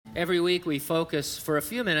Every week we focus for a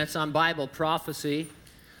few minutes on Bible prophecy.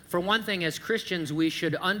 For one thing, as Christians, we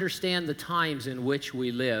should understand the times in which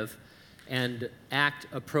we live and act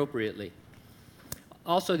appropriately.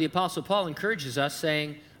 Also, the Apostle Paul encourages us,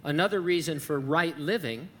 saying, another reason for right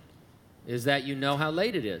living is that you know how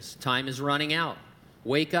late it is. Time is running out.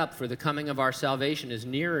 Wake up, for the coming of our salvation is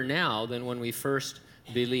nearer now than when we first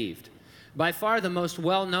believed. By far the most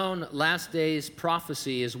well-known last days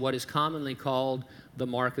prophecy is what is commonly called the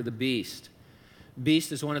mark of the beast.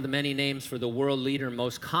 Beast is one of the many names for the world leader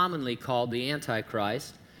most commonly called the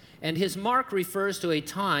Antichrist, and his mark refers to a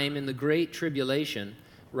time in the Great Tribulation,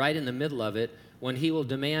 right in the middle of it, when he will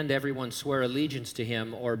demand everyone swear allegiance to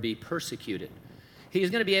him or be persecuted. He is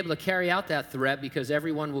going to be able to carry out that threat because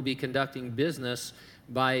everyone will be conducting business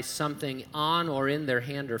by something on or in their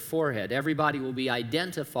hand or forehead. Everybody will be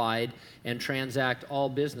identified and transact all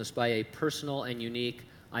business by a personal and unique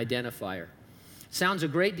identifier. Sounds a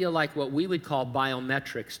great deal like what we would call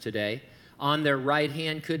biometrics today. On their right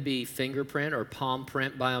hand could be fingerprint or palm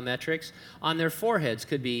print biometrics. On their foreheads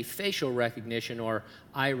could be facial recognition or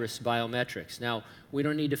iris biometrics. Now, we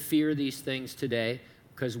don't need to fear these things today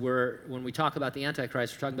because when we talk about the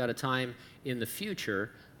Antichrist, we're talking about a time in the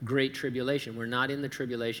future, Great Tribulation. We're not in the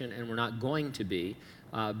tribulation and we're not going to be,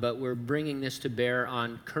 but we're bringing this to bear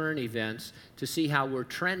on current events to see how we're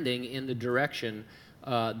trending in the direction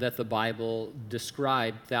that the Bible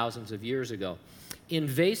described thousands of years ago.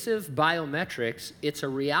 Invasive biometrics, it's a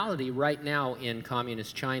reality right now in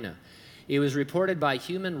communist China. It was reported by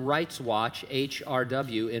Human Rights Watch,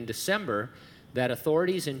 HRW, in December that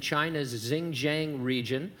authorities in China's Xinjiang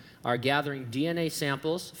region are gathering DNA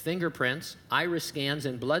samples, fingerprints, iris scans,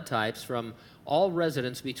 and blood types from all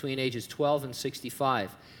residents between ages 12 and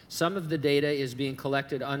 65. Some of the data is being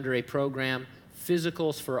collected under a program,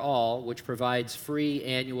 Physicals for All, which provides free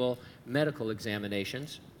annual medical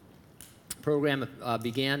examinations. The program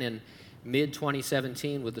began in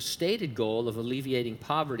mid-2017 with the stated goal of alleviating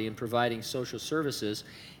poverty and providing social services.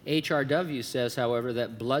 HRW says, however,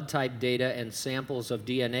 that blood type data and samples of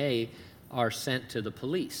DNA are sent to the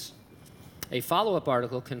police. A follow-up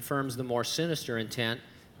article confirms the more sinister intent.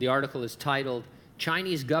 The article is titled,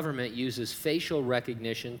 Chinese Government Uses Facial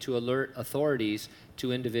Recognition to Alert Authorities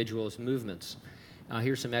to Individuals' Movements.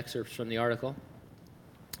 Here's some excerpts from the article.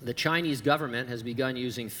 The Chinese government has begun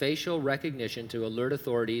using facial recognition to alert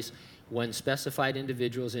authorities when specified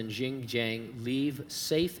individuals in Xinjiang leave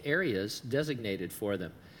safe areas designated for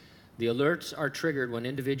them. The alerts are triggered when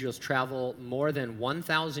individuals travel more than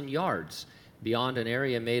 1,000 yards beyond an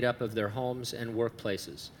area made up of their homes and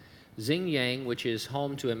workplaces. Xinjiang, which is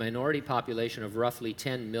home to a minority population of roughly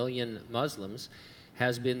 10 million Muslims,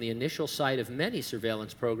 has been the initial site of many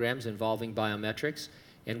surveillance programs involving biometrics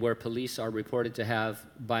and where police are reported to have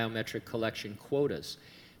biometric collection quotas.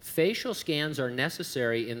 Facial scans are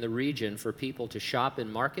necessary in the region for people to shop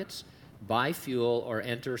in markets, buy fuel, or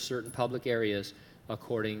enter certain public areas,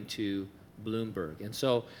 according to Bloomberg. And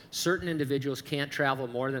so certain individuals can't travel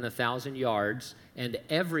more than 1,000 yards, and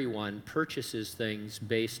everyone purchases things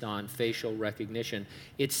based on facial recognition.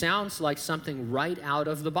 It sounds like something right out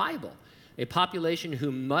of the Bible. A population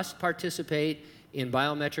who must participate in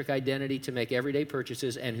biometric identity to make everyday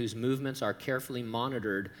purchases and whose movements are carefully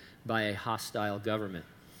monitored by a hostile government.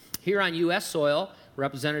 Here on U.S. soil,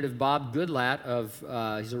 Representative Bob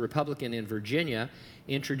Goodlatte, he's a Republican in Virginia,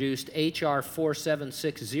 introduced H.R.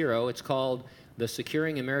 4760. It's called the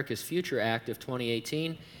Securing America's Future Act of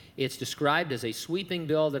 2018. It's described as a sweeping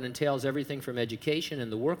bill that entails everything from education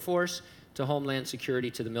and the workforce to homeland security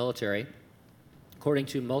to the military. According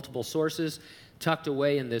to multiple sources, tucked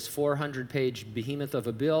away in this 400-page behemoth of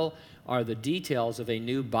a bill are the details of a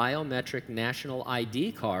new biometric national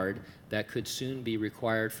ID card that could soon be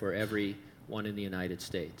required for everyone in the United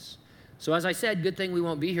States. So as I said, good thing we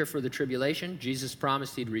won't be here for the tribulation. Jesus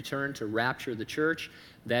promised he'd return to rapture the church.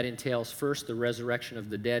 That entails first the resurrection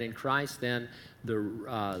of the dead in Christ, then the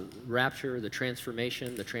rapture, the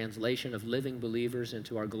transformation, the translation of living believers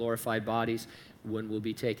into our glorified bodies when we'll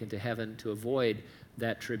be taken to heaven to avoid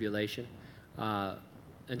that tribulation.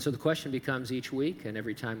 And so the question becomes each week and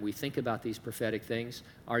every time we think about these prophetic things,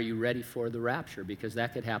 are you ready for the rapture? Because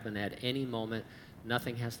that could happen at any moment.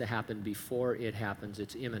 Nothing has to happen before it happens.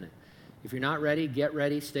 It's imminent. If you're not ready, get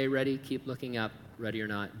ready, stay ready, keep looking up. Ready or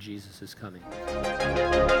not, Jesus is coming.